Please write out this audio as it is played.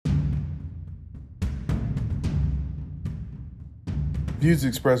Views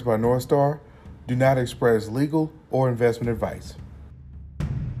expressed by North Star do not express legal or investment advice.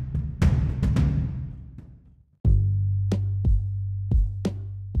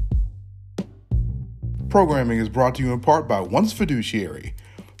 Programming is brought to you in part by Once Fiduciary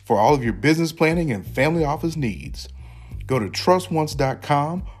for all of your business planning and family office needs. Go to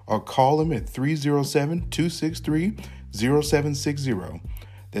trustonce.com or call them at 307-263-0760.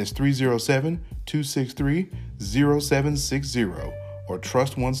 That's 307-263-0760 or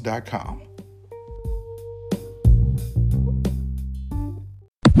trustonce.com.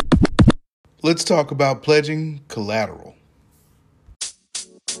 Let's talk about pledging collateral.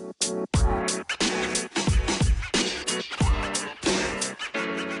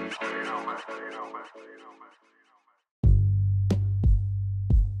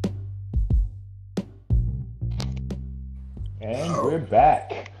 And we're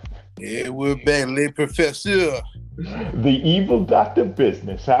back. Yeah, we're back, Le Professor. The evil Dr.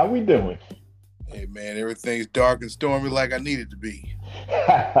 Business. How we doing? Hey, man, everything's dark and stormy like I need it to be.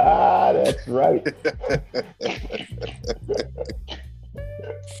 That's right.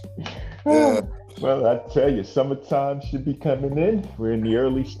 Well, I tell you, summertime should be coming in. We're in the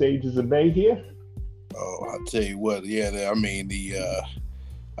early stages of May here. Oh, I'll tell you what. Yeah, I mean,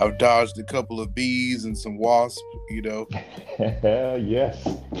 I've dodged a couple of bees and some wasps, you know. Yes.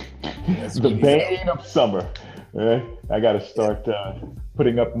 That's The bane of summer. I got to start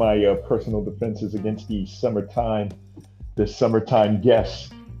putting up my personal defenses against the summertime guests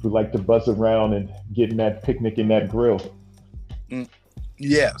who like to buzz around and get in that picnic in that grill.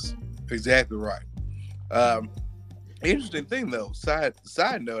 Yes, exactly right. Interesting thing though.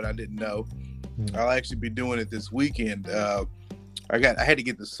 Side note, I didn't know. I'll actually be doing it this weekend. I had to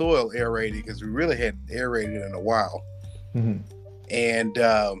get the soil aerated because we really hadn't aerated in a while. Mm-hmm. And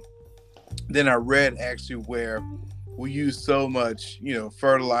then I read actually where we use so much,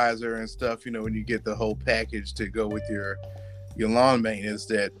 fertilizer and stuff, when you get the whole package to go with your lawn maintenance,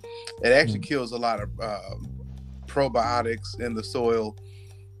 that it actually kills a lot of probiotics in the soil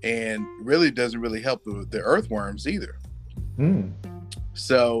and really doesn't really help the earthworms either.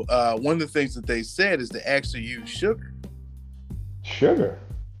 So one of the things that they said is to actually use sugar. Sugar.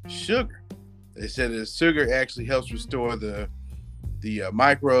 They said that sugar actually helps restore the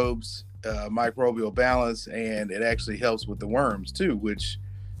microbes, microbial balance, and it actually helps with the worms too, which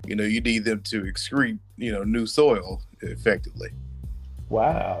you need them to excrete new soil effectively.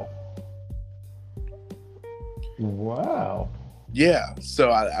 Wow. Yeah, so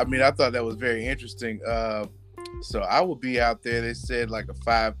I mean I thought that was very interesting. So I will be out there. They said like a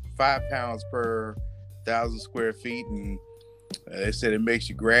 5 pounds per 1,000 square feet, and they said it makes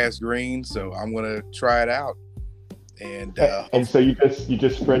your grass green. So I'm gonna try it out. And so you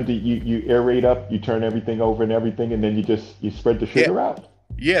just spread you aerate up, you turn everything over and everything, and then you spread the sugar out.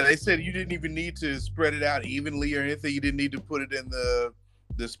 Yeah, they said you didn't even need to spread it out evenly or anything. You didn't need to put it in the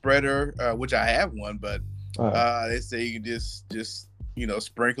spreader, which I have one, but they say you can just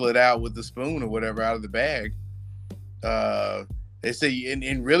sprinkle it out with the spoon or whatever out of the bag. They say,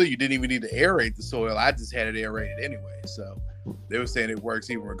 and really you didn't even need to aerate the soil. I just had it aerated anyway, so they were saying it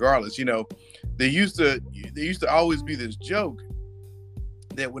works even regardless. There used to always be this joke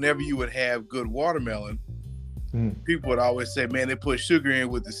that whenever you would have good watermelon, people would always say, man, they put sugar in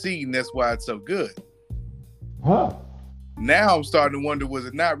with the seed and that's why it's so good. Now I'm starting to wonder, was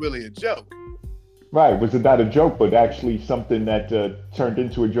it not really a joke? Right. Was it not a joke, but actually something that turned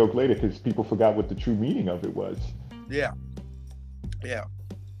into a joke later because people forgot what the true meaning of it was? Yeah.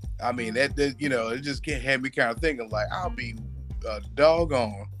 I mean, that it just had me kind of thinking like, I'll be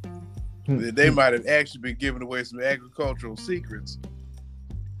doggone that they might have actually been giving away some agricultural secrets.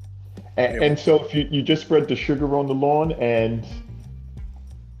 And so if you just spread the sugar on the lawn and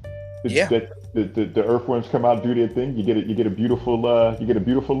the earthworms come out, do their thing, you get a beautiful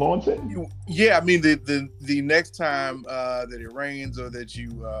lawn set. Yeah, I mean the next time that it rains or that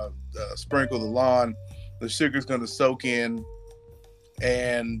you sprinkle the lawn, the sugar's going to soak in,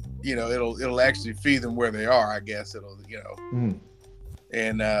 and it'll actually feed them where they are. I guess it'll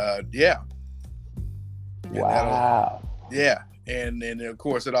and wow. And of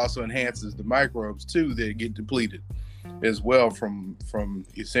course it also enhances the microbes too that get depleted as well from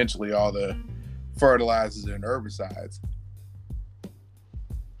essentially all the fertilizers and herbicides.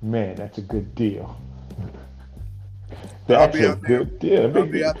 Man, that's a good deal. I'll be out there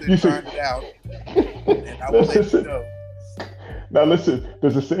trying it out, and I will let you know. Now listen,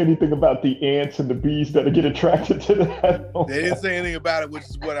 does it say anything about the ants and the bees that get attracted to that? They didn't say anything about it, which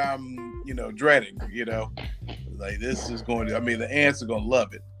is what I'm, dreading. Like this is going to. I mean, the ants are going to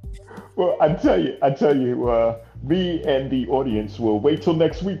love it. Well, I tell you, Me and the audience will wait till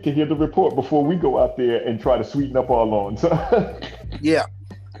next week to hear the report before we go out there and try to sweeten up our lawns. Yeah,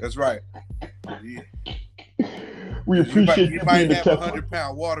 that's right. Yeah. We appreciate you being might the have a test.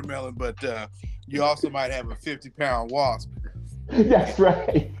 100-pound watermelon, but you also might have a 50-pound wasp. That's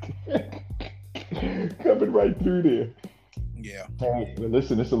right. Coming right through there. Yeah. Hey, well,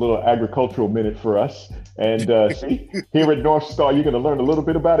 listen, it's a little agricultural minute for us. And see, here at North Star, you're going to learn a little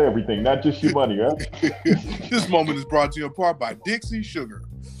bit about everything, not just your money, right? This moment is brought to you in part by Dixie Sugar.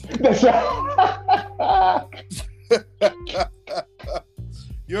 That's right.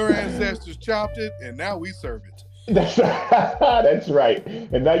 Your ancestors chopped it, and now we serve it. That's right. That's right.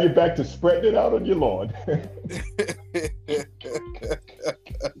 And now you're back to spreading it out on your lawn.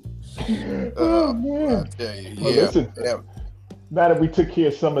 Oh, man. I tell you, Well, yeah. listen, now that we took care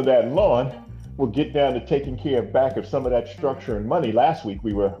of some of that lawn, we'll get down to taking care of back of some of that structure and money. Last week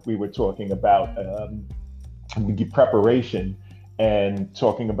we were talking about the preparation and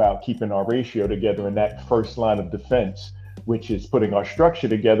talking about keeping our ratio together in that first line of defense, which is putting our structure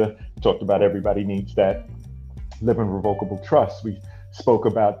together. Talked about everybody needs that living revocable trust. We spoke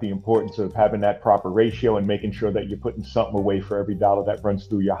about the importance of having that proper ratio and making sure that you're putting something away for every dollar that runs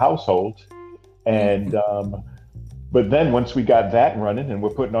through your household. And but then once we got that running and we're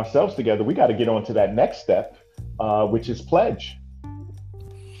putting ourselves together, we got to get on to that next step, which is pledge.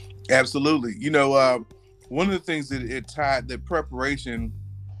 Absolutely. One of the things that preparation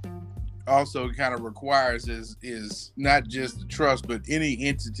also kind of requires is not just the trust, but any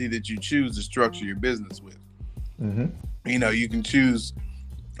entity that you choose to structure your business with. Mm-hmm. You can choose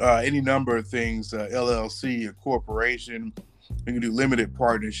any number of things, LLC, a corporation. You can do limited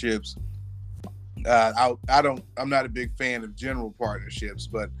partnerships. I'm not a big fan of general partnerships,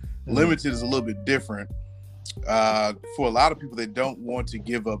 but limited is a little bit different. For a lot of people, they don't want to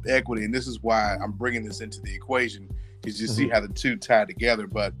give up equity, and this is why I'm bringing this into the equation, because you see how the two tie together.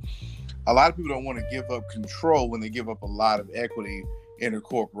 But a lot of people don't want to give up control when they give up a lot of equity in a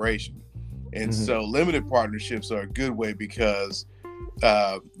corporation. And so limited partnerships are a good way because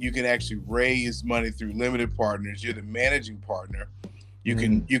you can actually raise money through limited partners. You're the managing partner. You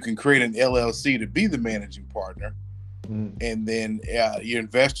can create an LLC to be the managing partner. And then your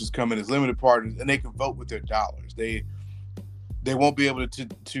investors come in as limited partners, and they can vote with their dollars. They won't be able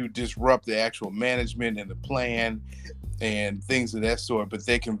to disrupt the actual management and the plan and things of that sort, but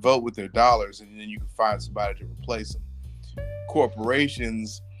they can vote with their dollars, and then you can find somebody to replace them.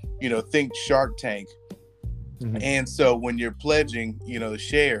 Corporations, think Shark Tank. And so when you're pledging, the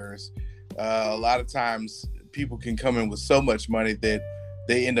shares, a lot of times people can come in with so much money that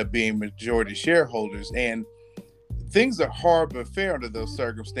they end up being majority shareholders. And things are hard but fair under those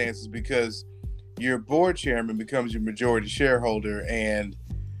circumstances because your board chairman becomes your majority shareholder and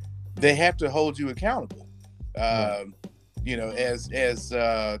they have to hold you accountable. I'm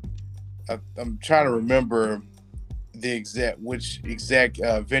trying to remember which exact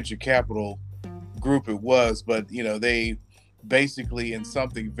venture capital group it was, but they basically in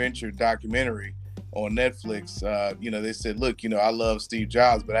something venture documentary on Netflix, they said, look, I love Steve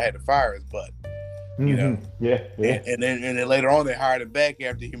Jobs, but I had to fire his butt. Yeah. And then later on they hired him back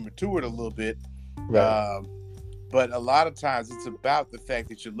after he matured a little bit. Right. But a lot of times it's about the fact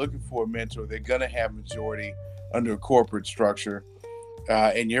that you're looking for a mentor. They're going to have majority under a corporate structure,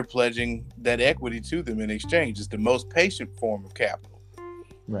 and you're pledging that equity to them in exchange. It's the most patient form of capital.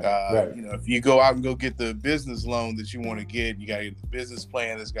 Right. If you go out and go get the business loan that you want to get, you got to get the business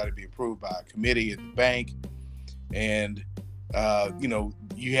plan that's got to be approved by a committee at the bank, and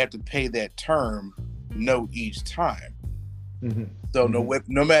you have to pay that term note each time. So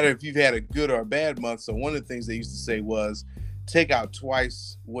no matter if you've had a good or a bad month. So one of the things they used to say was take out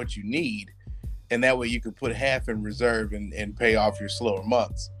twice what you need, and that way you could put half in reserve and pay off your slower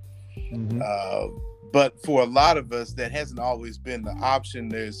months. But for a lot of us, that hasn't always been the option.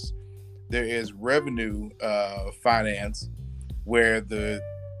 There is revenue finance where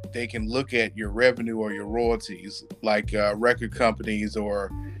they can look at your revenue or your royalties, like record companies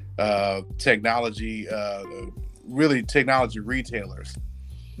or technology retailers.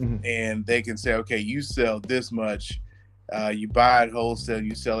 And they can say, okay, you sell this much, you buy it wholesale,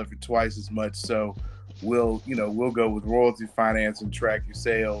 you sell it for twice as much. So we'll go with royalty finance and track your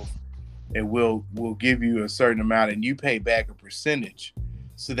sales, and we'll give you a certain amount, and you pay back a percentage,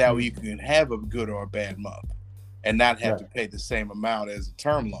 so that way you can have a good or a bad month and not have to pay the same amount as a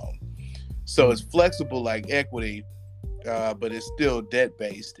term loan. So it's flexible like equity, but it's still debt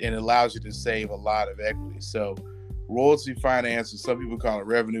based and allows you to save a lot of equity. So royalty finance, or some people call it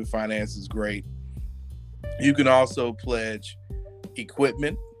revenue finance, is great. You can also pledge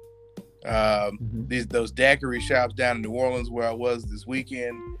equipment. Those daiquiri shops down in New Orleans where I was this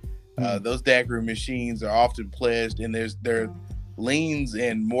weekend, those daiquiri machines are often pledged, and there are liens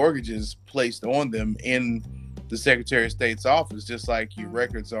and mortgages placed on them in the Secretary of State's office, just like your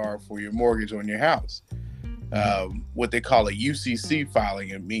records are for your mortgage on your house. What they call a UCC filing,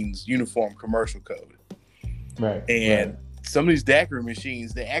 it means Uniform Commercial Code. Right. And some of these daiquiri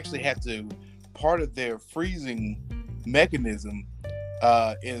machines, they actually have to, part of their freezing mechanism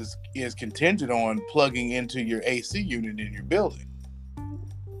is contingent on plugging into your AC unit in your building.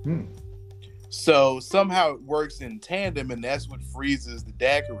 So somehow it works in tandem, and that's what freezes the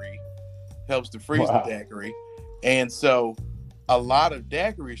daiquiri, helps to freeze the daiquiri. And so a lot of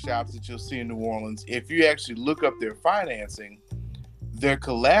daiquiri shops that you'll see in New Orleans, if you actually look up their financing, their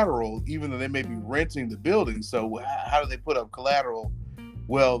collateral, even though they may be renting the building, so how do they put up collateral?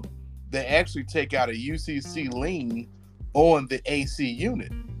 Well, they actually take out a UCC lien on the AC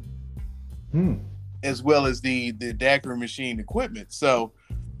unit, as well as the daiquiri machine equipment. So,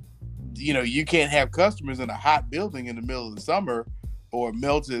 you can't have customers in a hot building in the middle of the summer or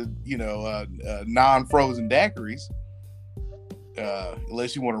melted, non-frozen daiquiris,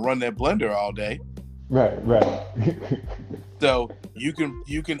 unless you want to run that blender all day. Right. So you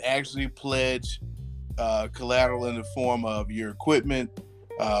can actually pledge collateral in the form of your equipment.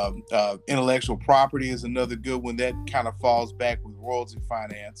 Intellectual property is another good one that kind of falls back with royalty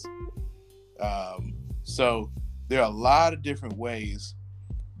finance. So there are a lot of different ways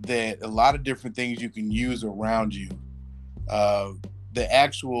a lot of different things you can use around you. The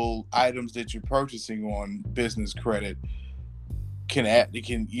actual items that you're purchasing on business credit could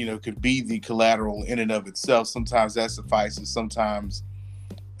be the collateral in and of itself. Sometimes that suffices. Sometimes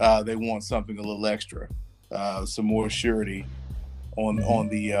they want something a little extra, some more surety on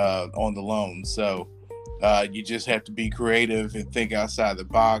the loan. So you just have to be creative and think outside the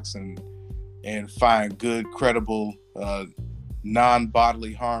box and find good, credible,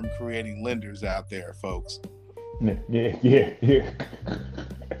 non-bodily harm creating lenders out there, folks. Yeah. You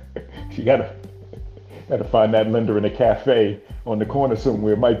gotta find that lender in a cafe on the corner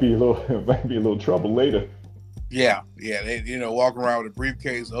somewhere. It might be a little trouble later. Yeah. They, walk around with a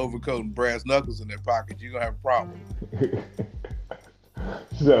briefcase, overcoat, and brass knuckles in their pocket, you're gonna have a problem.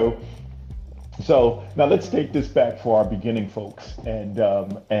 So now let's take this back for our beginning folks, and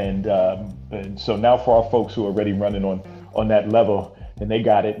so now for our folks who are already running on that level and they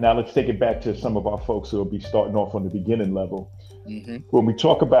got it. Now let's take it back to some of our folks who will be starting off on the beginning level. When we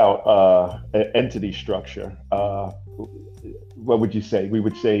talk about entity structure, what would you say? We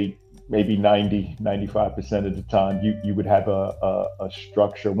would say maybe 95% of the time you would have a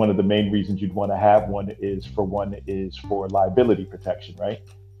structure. One of the main reasons you'd want to have one is for liability protection, right?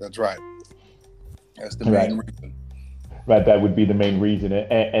 That's right. That's the main reason. Right, that would be the main reason.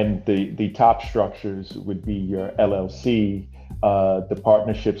 And the top structures would be your LLC, the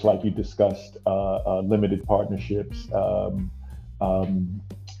partnerships like you discussed, limited partnerships,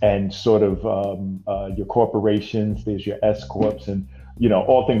 and sort of your corporations. There's your S corps, and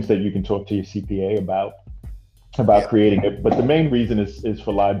all things that you can talk to your CPA about creating it. But the main reason is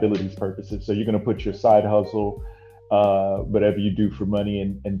for liabilities purposes. So you're going to put your side hustle, whatever you do for money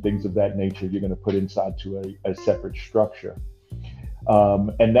and things of that nature, you're going to put inside to a separate structure.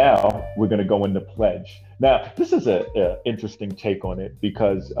 And now we're going to go into pledge. Now, this is a interesting take on it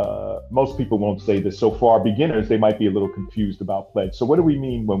because most people won't say this. So for our beginners, they might be a little confused about pledge. So what do we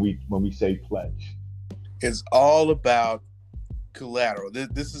mean when we say pledge? It's all about collateral.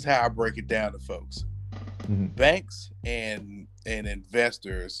 This is how I break it down to folks. Banks and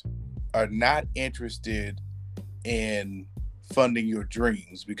investors are not interested in funding your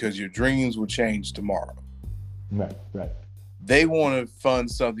dreams because your dreams will change tomorrow. Right. They want to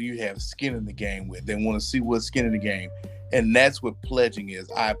fund something you have skin in the game with. They want to see what's skin in the game. And that's what pledging is.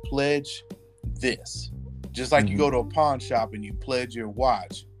 I pledge this. Just like you go to a pawn shop and you pledge your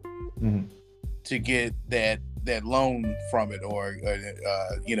watch to get that loan from it, or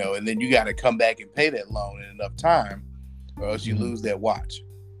and then you got to come back and pay that loan in enough time or else you lose that watch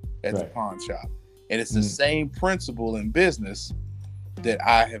at the pawn shop. And it's the same principle in business, that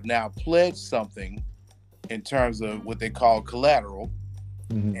I have now pledged something in terms of what they call collateral.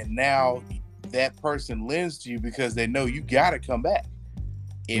 And now that person lends to you because they know you got to come back.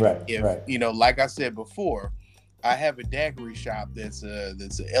 If like I said before, I have a daiquiri shop that's a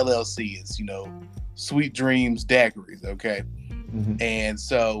LLC. It's, Sweet Dreams Daiquiris. Okay. And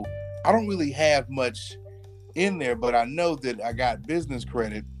so I don't really have much in there, but I know that I got business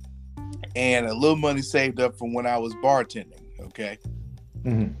credit and a little money saved up from when I was bartending. Okay.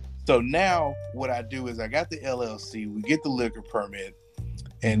 So now what I do is I got the LLC, we get the liquor permit,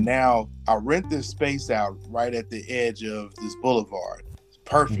 And now I rent this space out right at the edge of this boulevard. It's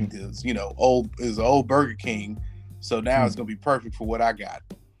perfect. It's, you know, it's an old Burger King. So now it's going to be perfect for what I got.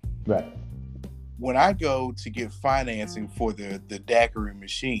 Right. When I go to get financing for the daiquiri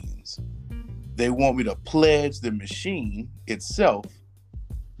machines, they want me to pledge the machine itself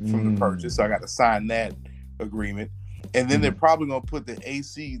from the purchase. So I got to sign that agreement. And then they're probably going to put the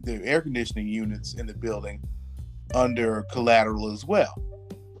AC, the air conditioning units in the building under collateral as well.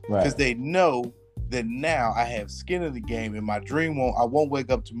 Because they know that now I have skin in the game, and my dream I won't wake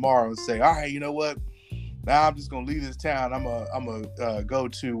up tomorrow and say, all right, you know what? Now I'm just going to leave this town. I'm going to go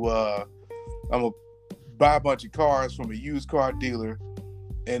to, I'm going to buy a bunch of cars from a used car dealer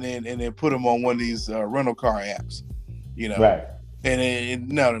and then put them on one of these rental car apps, you know? Right. And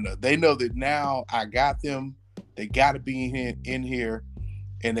no. They know that now I got them. They got to be in here,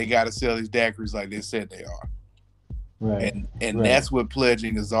 and they got to sell these daiquiris like they said they are. Right. And that's what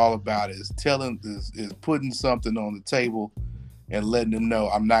pledging is all about, is putting something on the table and letting them know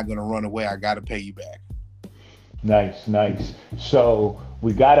I'm not going to run away. I got to pay you back. Nice. So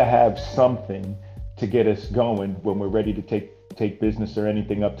we got to have something to get us going when we're ready to take business or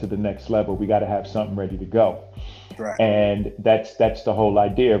anything up to the next level. We got to have something ready to go. Right. And that's the whole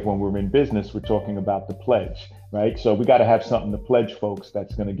idea of when we're in business, we're talking about the pledge, right? So we got to have something to pledge folks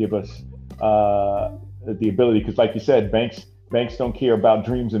that's going to give us the ability, because like you said, banks don't care about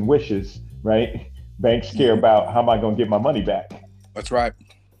dreams and wishes, right? Banks care about, how am I going to get my money back? That's right.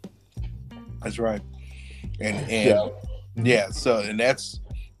 And so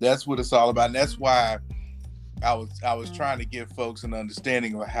that's what it's all about. And that's why I was trying to give folks an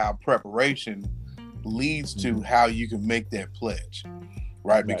understanding of how preparation leads to how you can make that pledge,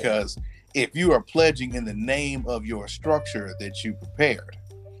 right? Because if you are pledging in the name of your structure that you prepared,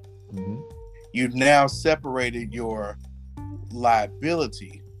 you've now separated your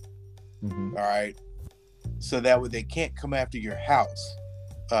liability, all right? So that way they can't come after your house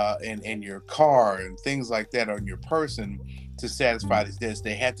and your car and things like that on your person to satisfy these debts.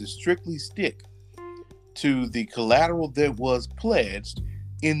 They have to strictly stick to the collateral that was pledged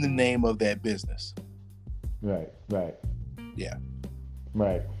in the name of that business. Right. Yeah.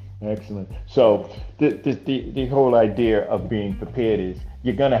 Right. Excellent. So the whole idea of being prepared is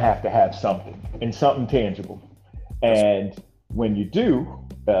you're going to have something, and something tangible. And when you do,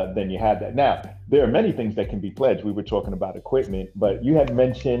 then you have that. Now, there are many things that can be pledged. We were talking about equipment, but you had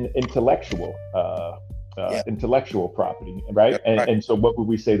mentioned intellectual property, right? And so what would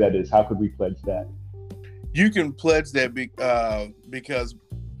we say that is? How could we pledge that? You can pledge that because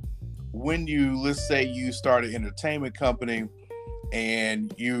when let's say you start an entertainment company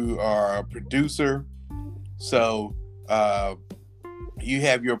and you are a producer, so you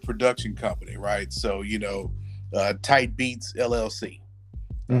have your production company, right? So, Tight Beats LLC.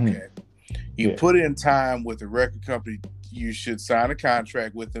 Okay. You put in time with the record company. You should sign a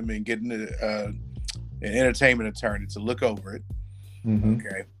contract with them and get an entertainment attorney to look over it.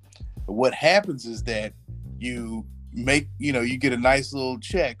 Okay. But what happens is that you get a nice little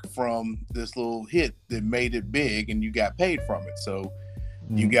check from this little hit that made it big, and you got paid from it. So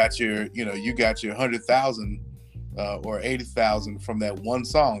you got your 100,000 or 80,000 from that one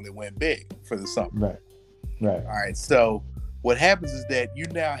song that went big for the summer. Right. All right. So what happens is that you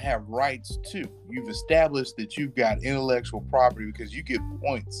now have rights too. You've established that you've got intellectual property because you get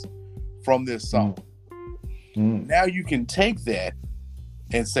points from this song. Now you can take that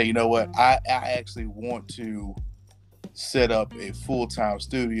and say, you know what, I actually want to set up a full-time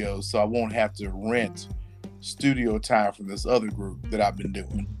studio so I won't have to rent studio time from this other group that I've been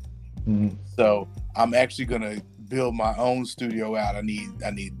doing. So I'm actually going to build my own studio out. I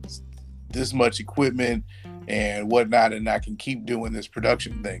need this much equipment and whatnot, and I can keep doing this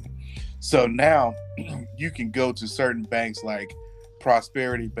production thing. So now you can go to certain banks like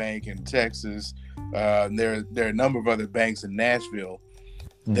Prosperity Bank in Texas. There are a number of other banks in Nashville.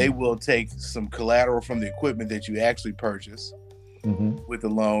 They will take some collateral from the equipment that you actually purchase with the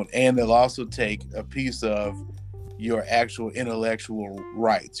loan, and they'll also take a piece of your actual intellectual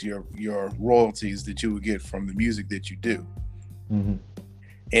rights, your royalties that you would get from the music that you do.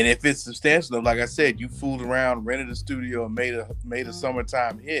 And if it's substantial, like I said, you fooled around, rented a studio, and made a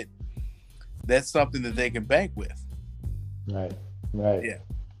summertime hit, that's something that they can bank with. Right.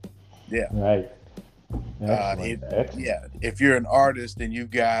 Yeah. Right. If you're an artist and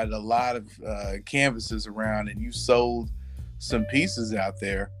you've got a lot of canvases around and you sold some pieces out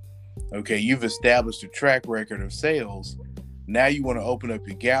there, okay, you've established a track record of sales. Now you want to open up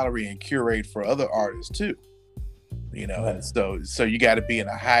your gallery and curate for other artists too. And so you got to be in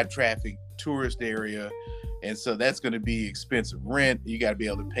a high traffic tourist area. And so that's going to be expensive rent. You got to be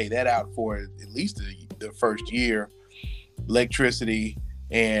able to pay that out for at least the first year, electricity,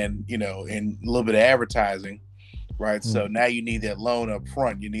 and and a little bit of advertising, right? So now you need that loan up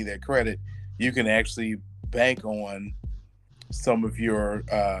front. You need that credit. You can actually bank on some of your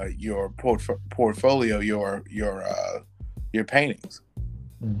portfolio, your paintings.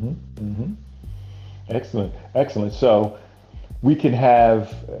 Excellent. So we can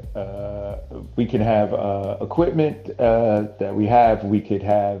have equipment that we have. We could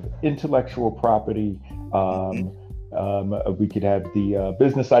have intellectual property. We could have the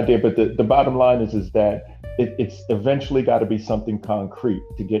business idea. But the bottom line is that it's eventually got to be something concrete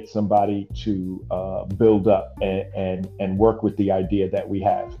to get somebody to build up and work with the idea that we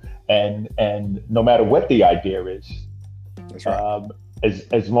have. And no matter what the idea is, that's right.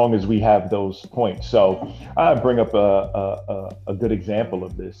 As long as we have those points. So I bring up a good example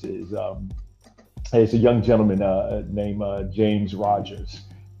of this is there's a young gentleman named James Rogers,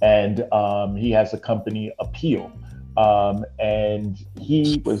 and he has a company, Appeal, and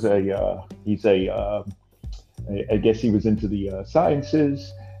he was I guess he was into the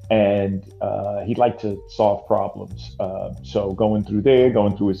sciences, and he liked to solve problems. So going through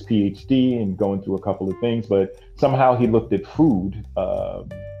his PhD and going through a couple of things, but somehow he looked at food,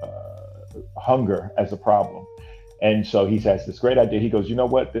 hunger as a problem. And so he has this great idea. He goes, you know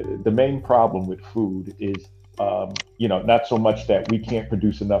what, the main problem with food is, not so much that we can't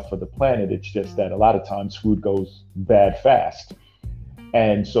produce enough for the planet. It's just that a lot of times food goes bad fast.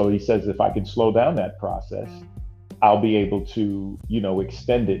 And so he says, if I can slow down that process, I'll be able to,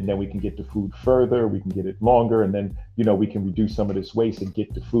 extend it, and then we can get the food further, we can get it longer, and then, we can reduce some of this waste and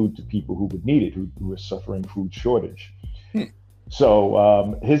get the food to people who would need it, who are suffering food shortage.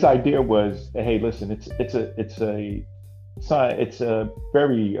 So his idea was, hey, listen, it's a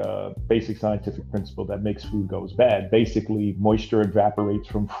very basic scientific principle that makes food goes bad. Basically, moisture evaporates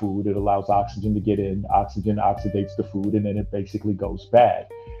from food. It allows oxygen to get in. Oxygen oxidates the food, and then it basically goes bad.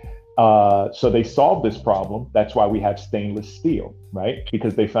 So they solved this problem. That's why we have stainless steel, right?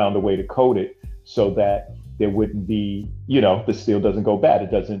 Because they found a way to coat it so that there wouldn't be, the steel doesn't go bad.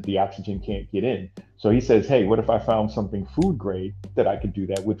 The oxygen can't get in. So he says, hey, what if I found something food grade that I could do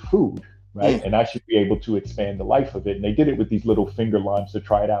that with food, right? And I should be able to expand the life of it. And they did it with these little finger limes to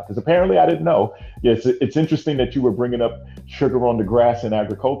try it out. Because apparently I didn't know. Yes, it's interesting that you were bringing up sugar on the grass in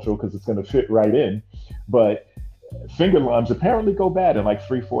agricultural, because it's going to fit right in. But finger limes apparently go bad in like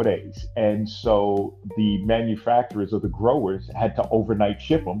 3-4 days. And so the manufacturers or the growers had to overnight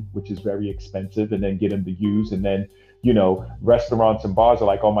ship them, which is very expensive, and then get them to use. And then, restaurants and bars are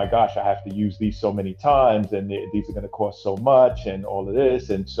like, oh my gosh, I have to use these so many times, and these are going to cost so much, and all of this.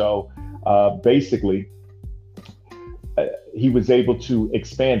 And so basically, he was able to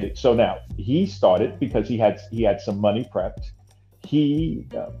expand it. So now he started, because he had some money prepped. He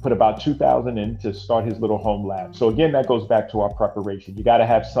put about $2,000 in to start his little home lab. So again, that goes back to our preparation. You got to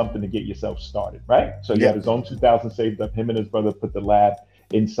have something to get yourself started, right? So he had his own $2,000 saved up. Him and his brother put the lab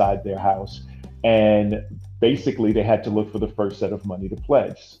inside their house, and basically they had to look for the first set of money to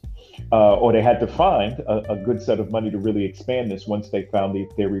pledge, or they had to find a good set of money to really expand this once they found the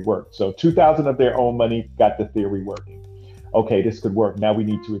theory worked. So $2,000 of their own money got the theory working. Okay, this could work. Now we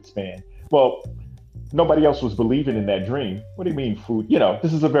need to expand. Well, nobody else was believing in that dream. What do you mean food?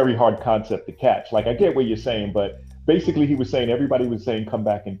 This is a very hard concept to catch. Like, I get what you're saying, but basically he was saying, everybody was saying, come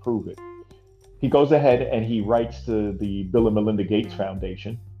back and prove it. He goes ahead and he writes to the Bill and Melinda Gates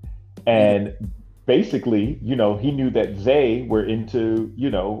Foundation. And basically, he knew that they were into,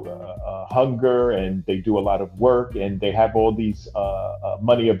 hunger, and they do a lot of work, and they have all these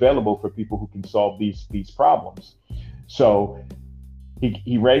money available for people who can solve these problems. So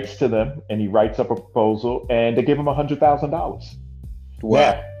he writes to them, and he writes up a proposal, and they give him $100,000. Wow.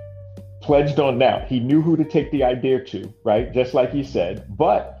 Now, pledged on now. He knew who to take the idea to, right? Just like you said,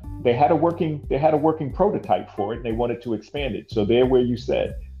 but they had a working prototype for it, and they wanted to expand it. So there, where you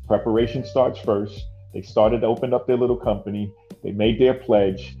said preparation starts first. They started to open up their little company. They made their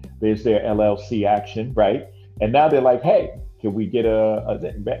pledge. There's their LLC action, right? And now they're like, hey, can we get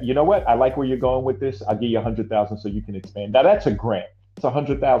you know what? I like where you're going with this. I'll give you $100,000 so you can expand. Now that's a grant. It's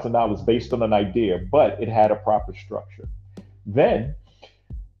 $100,000 based on an idea, but it had a proper structure. Then,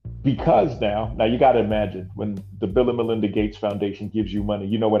 because now you got to imagine, when the Bill and Melinda Gates Foundation gives you money,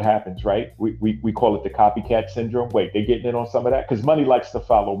 you know what happens, right? We call it the copycat syndrome. Wait, they're getting in on some of that? Because money likes to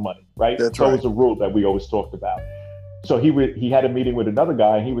follow money, right? That's right. It's always a rule that we always talked about. So he had a meeting with another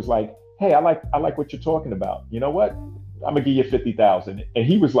guy, and he was like, hey, I like what you're talking about. You know what? I'm gonna give you $50,000. And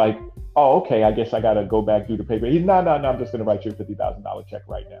he was like, oh, okay, I guess I got to go back, do the paper. He's, no, no, no, I'm just going to write you a $50,000 check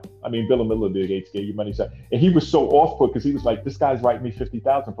right now. I mean, Bill and Melinda Gates gave you money. So, and he was so off put because he was like, this guy's writing me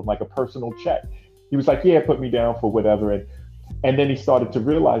 50,000 from like a personal check. He was like, yeah, put me down for whatever. And then he started to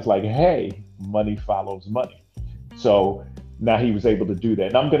realize like, hey, money follows money. So now he was able to do that.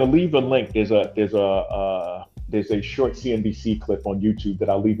 And I'm going to leave a link. There's a short CNBC clip on YouTube that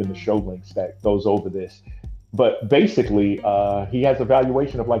I'll leave in the show links that goes over this. But basically, he has a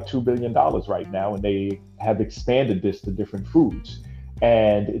valuation of like $2 billion right now, and they have expanded this to different foods.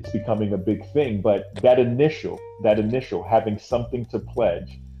 And it's becoming a big thing. But that initial having something to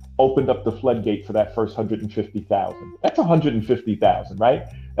pledge opened up the floodgate for that first 150,000. That's 150,000, right?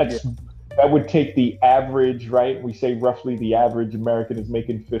 That would take the average, right? We say roughly the average American is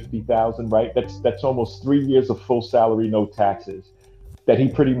making 50,000, right? That's almost 3 years of full salary, no taxes, that he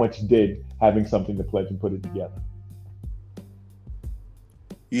pretty much did having something to pledge and put it together.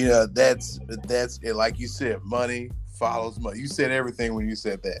 Yeah, that's it. Like you said, money follows money. You said everything when you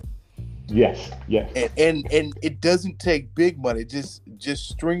said that. Yes. And it doesn't take big money. Just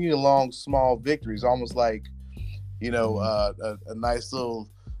stringing along small victories, almost like, a nice little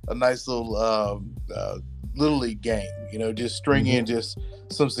little league game. Just string in just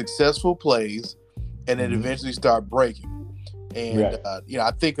some successful plays, and then eventually start breaking. And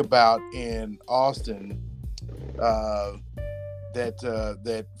I think about in Austin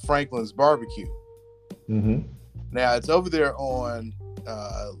that Franklin's Barbecue. Now it's over there on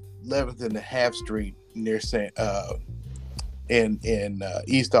 11th and a half Street near in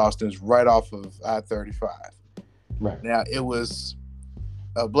East Austin. It's right off of I-35. Right. Now it was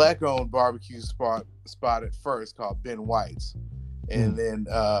a black-owned barbecue spot at first called Ben White's, and then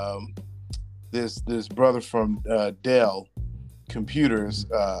this brother from Dell Computers,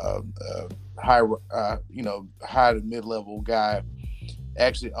 high to mid-level guy,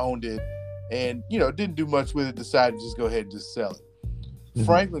 actually owned it, and didn't do much with it. Decided to just go ahead and just sell it.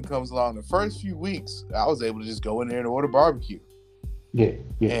 Franklin comes along. The first few weeks, I was able to just go in there and order barbecue. Yeah.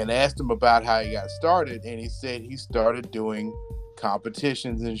 And asked him about how he got started, and he said he started doing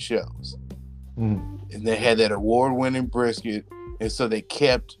competitions and shows, and they had that award-winning brisket, and so they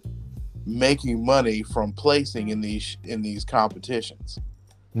kept making money from placing in these competitions,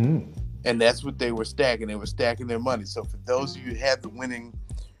 and that's what they were stacking. They were stacking their money. So for those of you who had the winning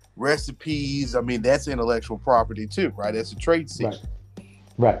recipes, I mean, that's intellectual property too, right? That's a trade secret,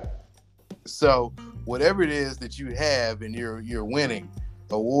 right? So whatever it is that you have and you're winning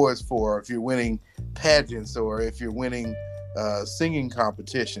awards for, if you're winning pageants or if you're winning singing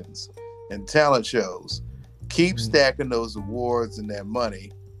competitions and talent shows, keep stacking those awards and that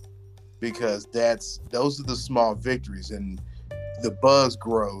money, because those are the small victories, and the buzz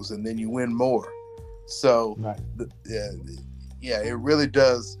grows, and then you win more. So it really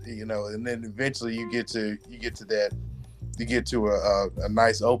does, and then eventually you get to a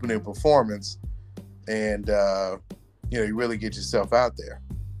nice opening performance, and you really get yourself out there.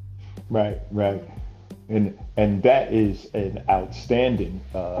 Right. And that is an outstanding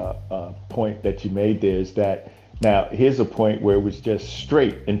point that you made there, is that now here's a point where it was just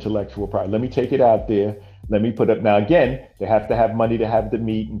straight intellectual property. Let me take it out there. Let me put up. Now, again, they have to have money to have the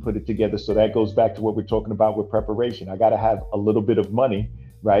meat and put it together. So that goes back to what we're talking about with preparation. I got to have a little bit of money,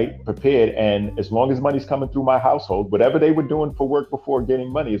 right, prepared. And as long as money's coming through my household, whatever they were doing for work before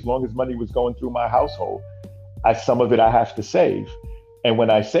getting money, as long as money was going through my household, some of it I have to save. And when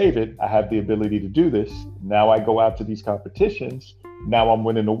I save it, I have the ability to do this. Now I go out to these competitions. Now I'm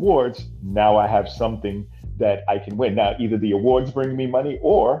winning awards. Now I have something that I can win. Now, either the awards bring me money,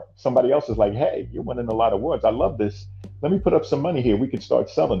 or somebody else is like, hey, you're winning a lot of awards. I love this. Let me put up some money here. We could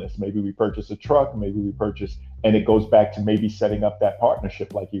start selling this. Maybe we purchase a truck. Maybe we purchase, and it goes back to maybe setting up that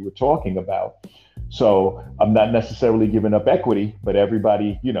partnership like you were talking about. So I'm not necessarily giving up equity, but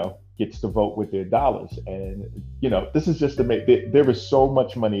everybody, gets to vote with their dollars. And, this is just to make, there is so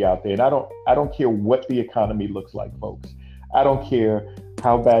much money out there. And I don't care what the economy looks like, folks. I don't care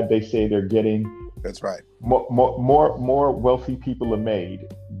how bad they say they're getting. That's right. More wealthy people are made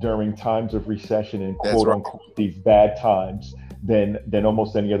during times of recession and quote unquote these bad times than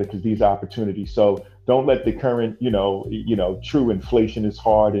almost any other, because these opportunities. So don't let the current, true inflation is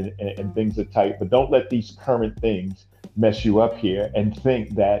hard and things are tight, but don't let these current things mess you up here and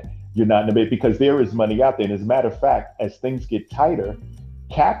think that you're not in a bit, because there is money out there. And as a matter of fact, as things get tighter,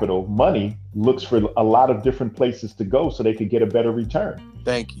 capital money looks for a lot of different places to go so they could get a better return.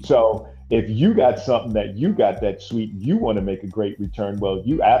 Thank you. So if you got something that you got that sweet, you want to make a great return, well,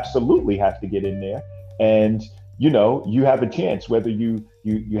 you absolutely have to get in there. And, you have a chance, whether you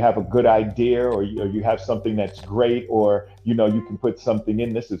have a good idea, or you have something that's great, or you can put something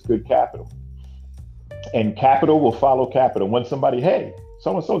in. This is good capital, and capital will follow capital. When somebody, hey,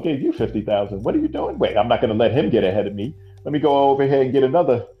 so and so gave you 50,000, what are you doing? Wait, I'm not going to let him get ahead of me. Let me go over here and get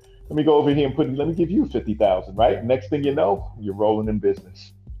another. Let me go over here and let me give you 50,000, right? Next thing you know, you're rolling in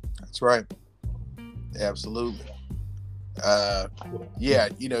business. That's right. Absolutely. Yeah,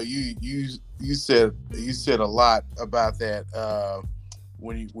 you said a lot about that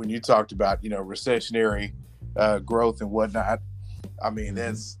when you talked about recessionary growth and whatnot. I mean,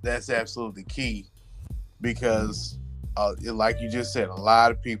 that's absolutely key, because like you just said, a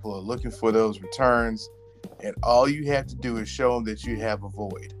lot of people are looking for those returns, and all you have to do is show them that you have a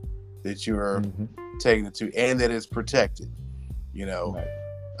void that you're taking it to, and that it's protected. Right.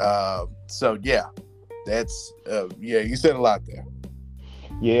 So yeah, that's you said a lot there.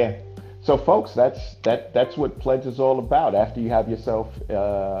 Yeah. So folks, that's what Pledge is all about. After you have yourself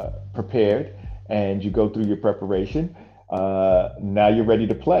prepared and you go through your preparation, now you're ready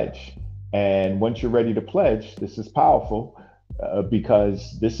to pledge. And once you're ready to pledge, this is powerful,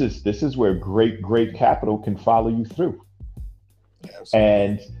 because this is where great capital can follow you through. Absolutely.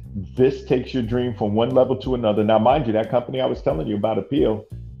 And this takes your dream from one level to another. Now, mind you, that company I was telling you about, Appeal,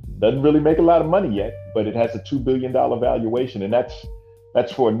 doesn't really make a lot of money yet, but it has a $2 billion valuation. And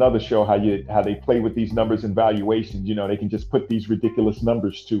that's for another show, how they play with these numbers and valuations. They can just put these ridiculous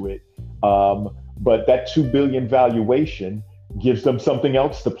numbers to it. But that $2 billion valuation gives them something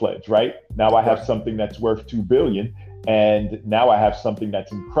else to pledge, right? Now I have something that's worth $2 billion, and now I have something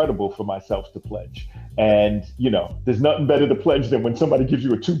that's incredible for myself to pledge. And there's nothing better to pledge than when somebody gives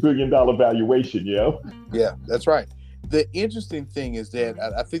you a $2 billion valuation. Yeah, that's right. The interesting thing is that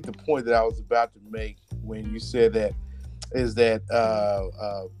I think the point that I was about to make when you said that is that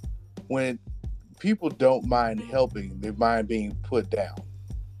when people don't mind helping, they mind being put down,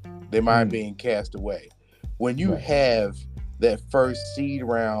 they mind being cast away. When you have that first seed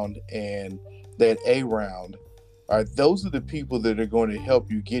round and that A round, those are the people that are going to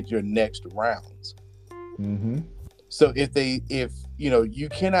help you get your next rounds. So if you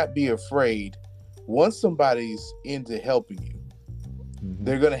cannot be afraid. Once somebody's into helping you,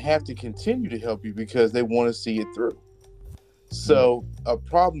 they're going to have to continue to help you because they want to see it through. So a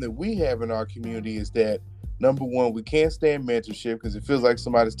problem that we have in our community is that, number one, we can't stand mentorship because it feels like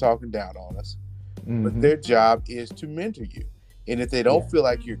somebody's talking down on us. But their job is to mentor you. And if they don't feel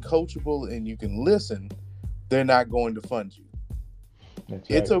like you're coachable and you can listen, they're not going to fund you.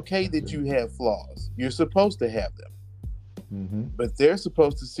 It's okay that you have flaws. You're supposed to have them. But they're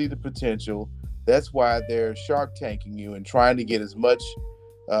supposed to see the potential. That's why they're Shark Tanking you and trying to get as much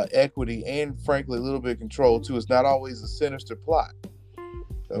equity and, frankly, a little bit of control too. It's not always a sinister plot.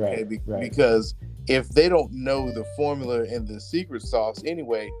 Okay, because if they don't know the formula and the secret sauce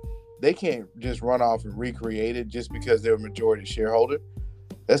anyway, they can't just run off and recreate it just because they're a majority shareholder.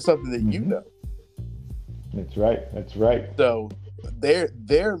 That's something that you know. That's right. So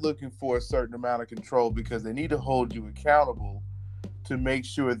they're looking for a certain amount of control because they need to hold you accountable to make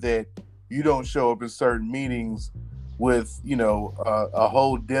sure that you don't show up in certain meetings with, a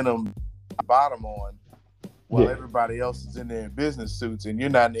whole denim bottom on while everybody else is in their business suits and you're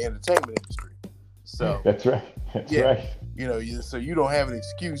not in the entertainment industry. So that's right. So you don't have an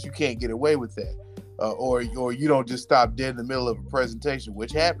excuse. You can't get away with that. Or you don't just stop dead in the middle of a presentation,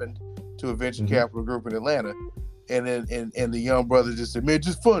 which happened to a venture capital group in Atlanta. And then and the young brother just said, man,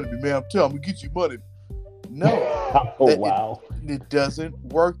 just fund me, man. I'm telling you, I'm gonna get you money. No. Wow. It doesn't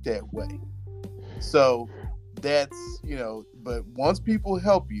work that way. So that's, but once people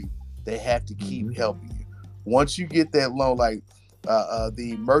help you, they have to keep helping you. Once you get that loan, like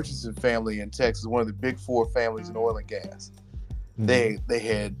the Murchison family in Texas, one of the big four families in oil and gas, they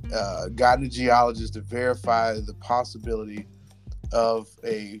had gotten a geologist to verify the possibility of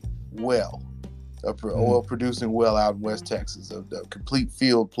a well, oil producing well out in West Texas, a complete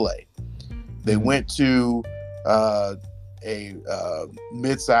field play. They went to a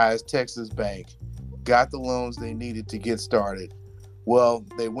mid-sized Texas bank, got the loans they needed to get started. Well,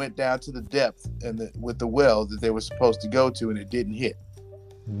 they went down to the depth with the well that they were supposed to go to, and it didn't hit.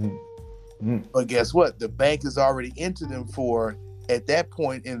 But guess what? The bank is already into them for, at that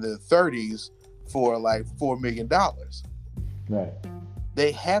point in the 30s, for like $4 million. Right.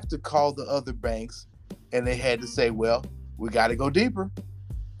 They have to call the other banks, and they had to say, well, we got to go deeper.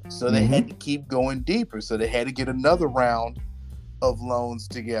 So they had to keep going deeper. So they had to get another round of loans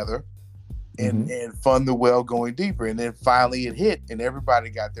together and fund the well going deeper. And then finally it hit and everybody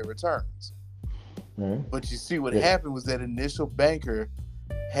got their returns. But you see what happened was that initial banker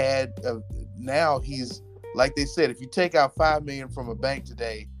had, now he's like they said, if you take out $5 million from a bank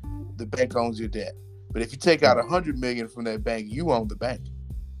today, the bank owns your debt. But if you take out $100 million from that bank, you own the bank.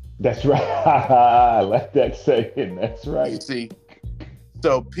 That's right. Let that say in. That's right. You see,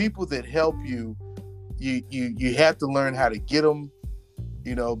 so people that help you, you have to learn how to get them,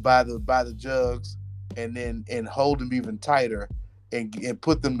 by the jugs, and hold them even tighter, and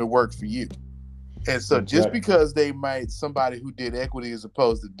put them to work for you. And so just because somebody who did equity as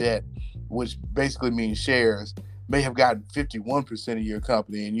opposed to debt, which basically means shares, may have gotten 51% of your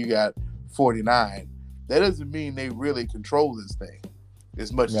company and you got 49, that doesn't mean they really control this thing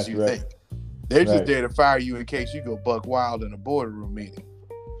as much as you think. They're just there to fire you in case you go buck wild in a boardroom meeting.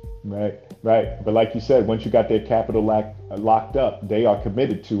 Right. But like you said, once you got their capital locked up, they are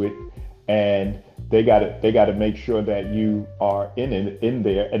committed to it, and they got to make sure that you are in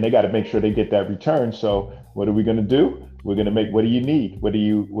there, and they got to make sure they get that return. So what are we going to do? We're going to make, what do you need? What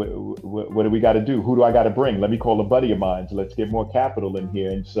do we got to do? Who do I got to bring? Let me call a buddy of mine. So let's get more capital in here.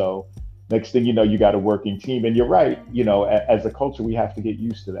 And so next thing you know, you got a working team. And you're right. As a culture, we have to get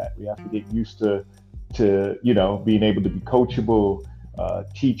used to that. We have to get used to being able to be coachable,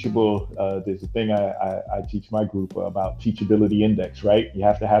 teachable. There's a thing I teach my group about teachability index, right? You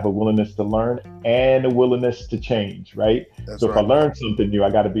have to have a willingness to learn and a willingness to change, right? That's so right. If I learn something new, I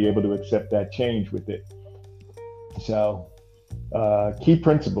got to be able to accept that change with it. So key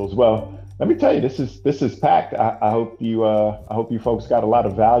principles. Well, let me tell you, this is packed. I hope you folks got a lot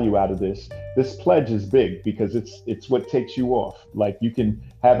of value out of this. This pledge is big because it's what takes you off. Like, you can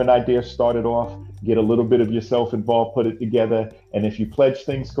have an idea, start it off, get a little bit of yourself involved, put it together, and if you pledge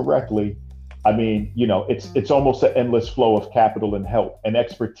things correctly, I mean, it's almost an endless flow of capital and help and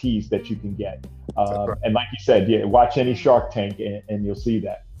expertise that you can get. Right. And like you said, watch any Shark Tank and you'll see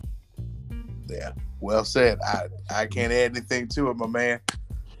that. Yeah, well said. I can't add anything to it, my man.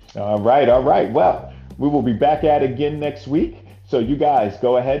 All right. Well, we will be back at it again next week. So you guys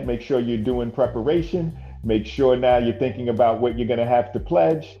go ahead, make sure you're doing preparation. Make sure now you're thinking about what you're going to have to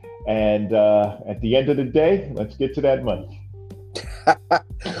pledge. And at the end of the day, let's get to that money.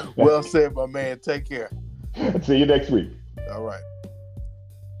 Well said, my man. Take care. See you next week. All right.